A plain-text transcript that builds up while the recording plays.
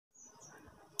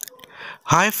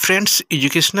Hi friends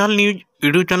educational news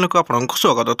YouTube channel को आपको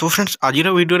स्वागत। तो फ्रेंड्स आज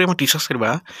वीडियो में डिस्कस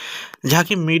करबा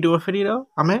जहाँकि मिडवाइफरी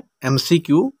आम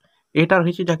एमसीक्यू एटा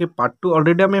रही जहाँकि पार्ट 2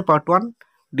 ऑलरेडी आम पार्ट 1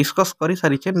 डिस्कस कर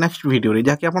सारी नेक्स्ट वीडियो रे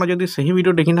जहाँकि आप जब से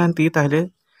वीडियो देखी ना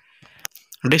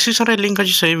डिस्क्रिप्शन लिंक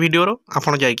अच्छी से वीडियो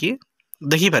आप जाकि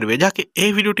देखिपारे जहाँकि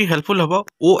यह वीडियो हेल्पफुल हम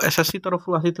ओएसएससी तरफ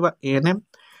आसी एएनएम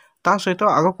ता सहित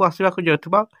आग को आसवा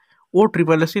जाता ओ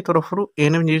ट्रिपल एससी तरफ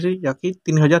एएनएम जहाँकि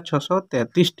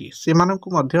 3633 से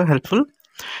हेल्पफुल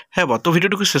है। तो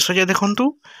वीडियो को शेष जाए देखूँ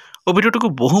और वीडियो को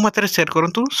बहु मात्रा शेयर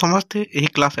करूँ समस्ते यही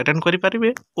क्लास अटेंड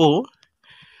करेंगे और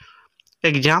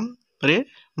एग्जाम रे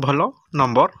भल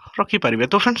नंबर रखिपारे।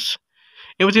 तो फ्रेंड्स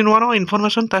एमती नुआ नुआ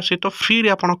इनफॉरमेशन सहित फ्री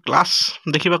आप क्लास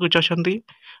देखा चाहते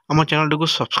आम चैनल को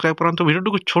सब्सक्राइब करूँ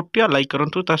वीडियो को छोटिया लाइक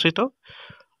करूँ सहित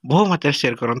बहु मात्रा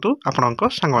शेयर करूँ आपण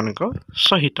सांग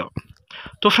सहित।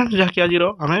 तो फ्रेंड्स जहाँकि आज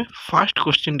आम फास्ट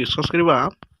क्वेश्चन डिस्कस करवा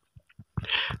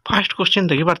फास्ट क्वेश्चन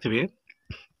देखी पारे।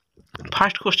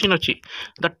 फास्ट क्वेश्चन अच्छी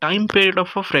the time period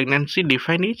of pregnancy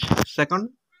define is second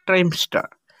trimester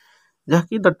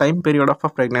जहाँकि the time period of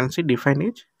pregnancy define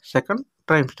is second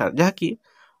trimester जहाँकि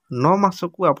 9 मास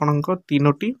को आपण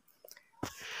तीनोटी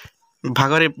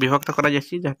भाग में विभक्त करा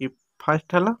जायछि जहाँकि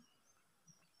फास्ट है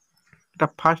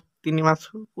फास्ट 3 मास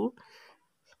को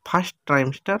फास्ट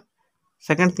ट्राइमेस्टर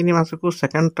सेकंड 3 मास को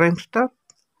सेकंड ट्राइमेस्टर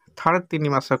थर्ड 3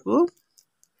 मास को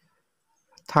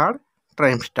थर्ड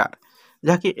ट्राइमेस्टर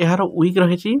जहाँकि यार वीक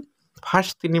रही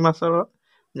फास्ट 3 मास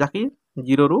जहाँकि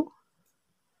 0 रु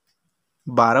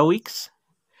 12 वीक्स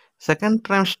सेकंड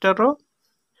ट्राइमेस्टर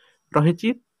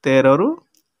रही 13 रु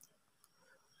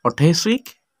 28 वीक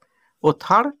और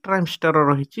थर्ड ट्राइमेस्टर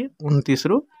रही 29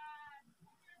 रु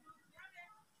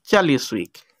 40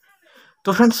 वीक।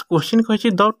 तो फ्रेंड्स क्वेश्चन कही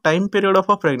the time period of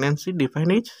pregnancy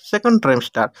define is second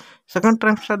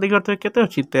trimester देखिए केते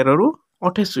अछि 13 रु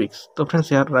 28 वीक्स। तो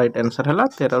फ्रेंड्स यार राइट आंसर है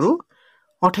 13 रु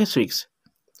 28 वीक्स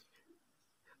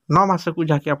 9 मास को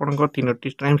जहाँकि आप तीनोटी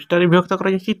ट्राइमेस्टर विभक्त कर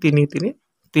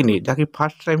 3 जहाँकि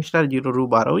फास्ट ट्राइमेस्टर 0 रु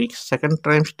 12 वीक्स सेकंड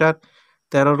ट्राइमेस्टर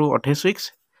 13 रु 28 वीक्स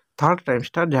थर्ड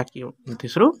ट्राइमेस्टर जहाँकि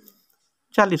 29 रु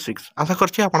 40 वीक्स। आशा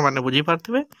करछि आपण माने बुझी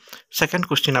पारथिबे। सेकंड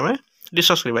क्वेश्चन आमे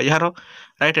डिस्कस करबा यार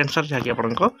राइट आंसर जहाँकि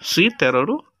आपनको सी 13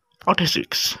 रु 28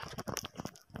 वीक्स।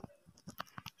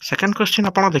 सेकंड क्वेश्चन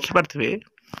आप देखि पारथिबे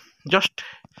जस्ट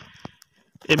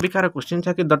एबिकार क्वेश्चन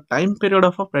जहाँकि the time period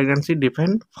of pregnancy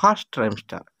define first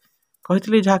trimester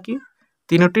कही जहाँकि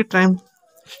तीनोटी ट्राइमेस्टर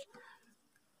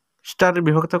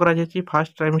विभक्त करा जायछि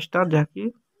फर्स्ट ट्राइमेस्टर जहाँकि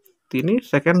 3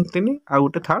 सेकंड 3 आ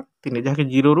गोटे थर्ड 3 जहाँकि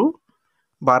 0 रु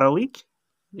 12 वीक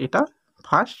एटा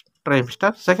फर्स्ट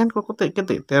ट्राइमेस्टर सेकंड को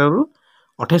केते 13 रु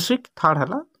 28 वीक थर्ड है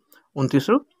 29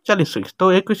 रु 40 वीक्स।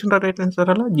 तो एक क्वेश्चन राइट आंसर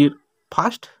है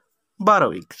फर्स्ट 12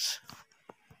 वीक्स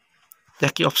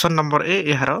जहाँकि ऑप्शन नंबर ए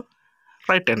यार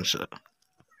राइट आंसर।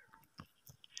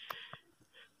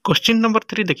 क्वेश्चन नंबर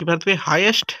 3 देखि पारबे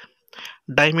highest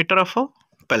diameter of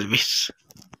pelvis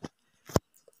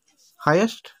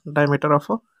highest diameter of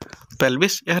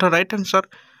pelvis यार राइट आंसर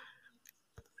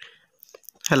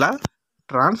हैला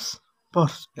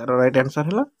ट्रांसवर्स यार राइट आंसर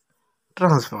हैला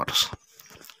ट्रांसवर्स।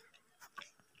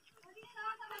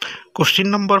 क्वेश्चन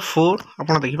नंबर 4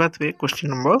 आप देखि पारबे question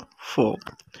number 4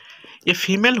 a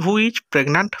female who is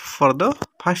pregnant for the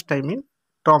first time in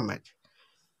term as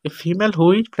a female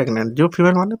who is pregnant जो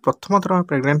female माने प्रथम थर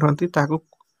प्रेग्नेंट होती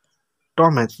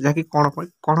टर्म एज जहाँकि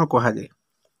कौन कह जाए।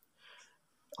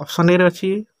 ऑप्शन ए अच्छी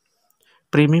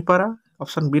प्रीमिपारा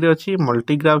ऑप्शन बी रे अच्छी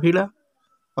मल्टीग्राविडा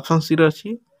ऑप्शन सी रे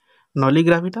अच्छी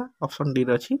नॉलीग्राविडा ऑप्शन डी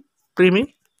रे अच्छी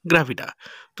प्रीमिग्राविडा।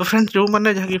 तो फ्रेंड्स जो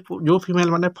माने जहाँकि जो फीमेल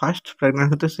माने फर्स्ट प्रेग्नेंट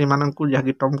होते से माननकु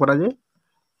जहाँकि टर्म करा जाए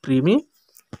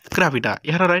प्रीमिग्राविडा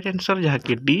यार राइट आंसर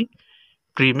जहाँकि डी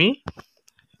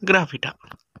प्रीमिग्राविडा।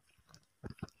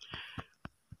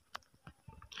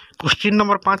 क्वेश्चन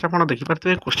नंबर 5 आप देखि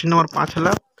पारते क्वेश्चन नंबर 5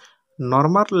 है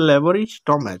नॉर्मल लेबोरेज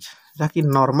टर्म एज जहाँकि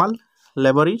normal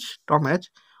लेबोरेज term as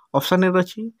option A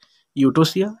अच्छी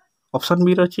यूटोसिया ऑप्शन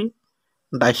बी अच्छी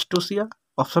डायस्टोसिया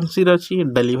ऑप्शन सी अच्छी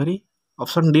डेलीवरी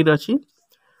ऑप्शन डी अच्छी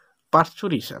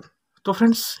पार्चुरेशन। तो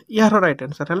फ्रेंड्स यार राइट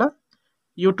आंसर है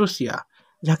यूटोसिया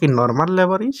जहाँकि नॉर्मल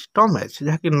लेबोरेज टर्म एज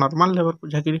जहाँकि नॉर्मल लेबर को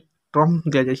जहाँकि टर्म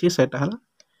दि जाए सेटा है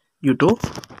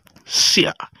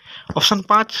यूटोसिया। ऑप्शन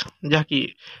 5 जहाँकि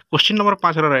क्वेश्चन नंबर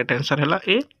 5 राइट आंसर है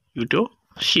ए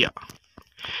यूटोसिया।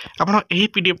 आपन यही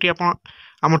पीडीएफ टी आप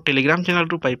आम टेलीग्राम चैनल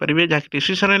रु पाई परिबे जहाँकि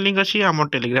डिस्क्रिप्शन लिंक अच्छी आम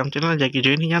टेलीग्राम चैनल जहाँकि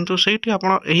जॉइन जातु से आप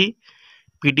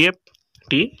पीडीएफ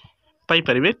टी पाई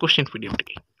परिबे question PDF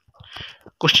T.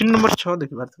 Question number 6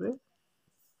 देखि पारबे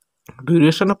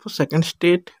duration of second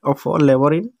state of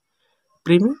labour in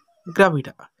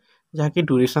प्रीमिग्राविडा जहाँकि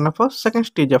duration of second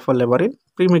stage of labour in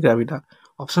प्रीमी ग्राविडा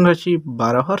option अच्छी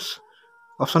 12 हर्स,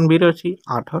 ऑप्शन बी रे अच्छी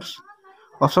 8 हर्स,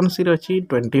 ऑप्शन सी रे अच्छी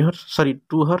 20 hers sorry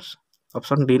 2 hers,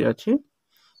 option D रे अच्छी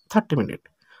 30 मिनिट।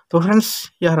 तो फ्रेंड्स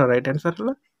यार राइट आंसर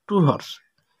है 2 हर्स,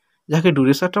 जहाँकि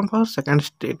duration of second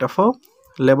stage of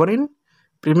labour in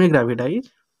प्रीमी ग्राविडा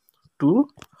is 2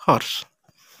 hers.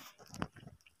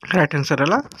 Right answer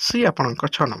है सी आपणक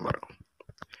 6 नंबर।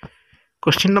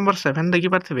 क्वेश्चन नंबर 7 देखि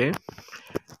पार्थिबे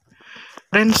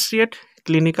differentiate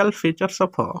clinical features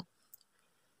of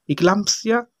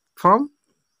eclampsia from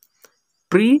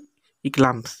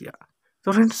pre-eclampsia।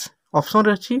 तो friends option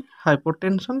रे अछि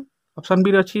हाइपोटेंशन, ऑप्शन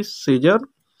बी रे अछि सीजर,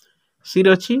 सी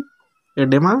रे अछि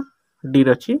एडेमा, डी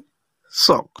रे अछि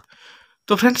शॉक।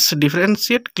 तो friends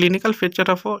differentiate clinical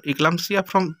feature of eclampsia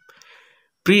from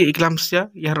pre-eclampsia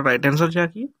यार राइट आंसर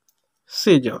जाकी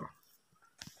scissor.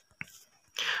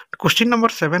 Question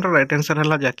number 7 row right answer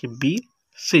हला जाकी बी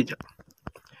सीजर।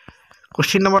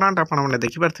 क्वेश्चन नंबर 8 आपण माने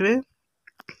देखि पारथिबे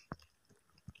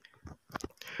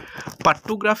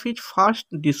partograph is fast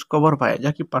discover by,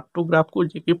 जाकी पार्टोग्राफ को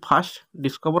जेकी फास्ट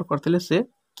डिस्कवर करथिले से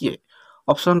किए।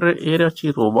 ऑप्शन रे ए रे अछि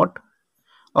रोबोट,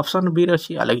 ऑप्शन बी रे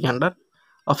अछि अलेक्जेंडर,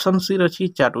 ऑप्शन सी रे अछि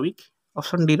चैडविक,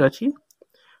 ऑप्शन डी रे अछि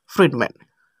फ्रीडमैन।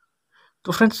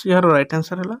 तो फ्रेंड्स यार राइट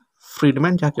आंसर हला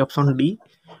फ्रीडमैन, जाकी ऑप्शन डी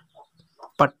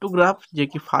पार्टोग्राफ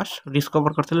जेकी फास्ट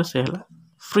डिस्कवर करथिले से हला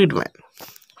फ्रीडमैन।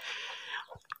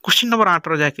 क्वेश्चन नंबर 8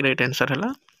 रो जाकी राइट आंसर हला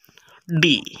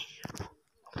डी।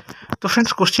 तो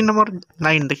फ्रेंड्स क्वेश्चन नंबर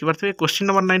 9 देखि पारथिबे क्वेश्चन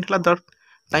नंबर 9 हला the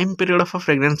time period of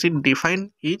pregnancy define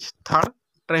is third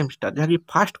trimester, जहाँकि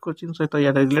फास्ट क्वेश्चन सहित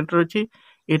या रिलेटेड अछि।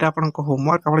 एटा आपन को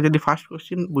होमवर्क आपण जदी फास्ट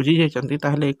क्वेश्चन बुझी जाय चंती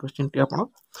ताहले ए क्वेश्चन टी आपण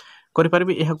करि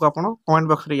परबे। एहा को आपण कमेंट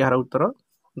बॉक्स रे यार उत्तर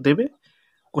देबे।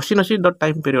 क्वेश्चन अछि the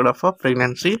time period of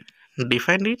pregnancy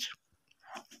define is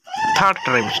third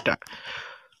trimester.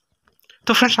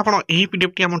 तो फ्रेंड्स आपण एही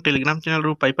पीडीएफ टी हम टेलीग्राम चैनल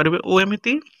रू पाई परबे ओ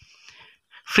एमिति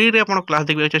फ्री रे आपण क्लास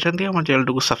देखबे चाहते हम चैनल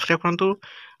को सब्सक्राइब करंतु,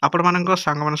 आपण मानक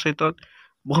संग मान सहित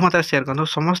बहु मात्रा शेयर करंतु,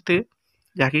 समस्ते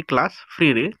जाकी क्लास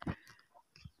फ्री रे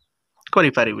करि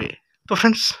परिबे। तो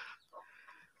फ्रेंड्स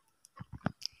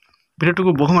वीडियो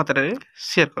को बहु मात्रा रे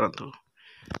शेयर करंतु।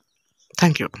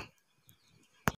 Thank you.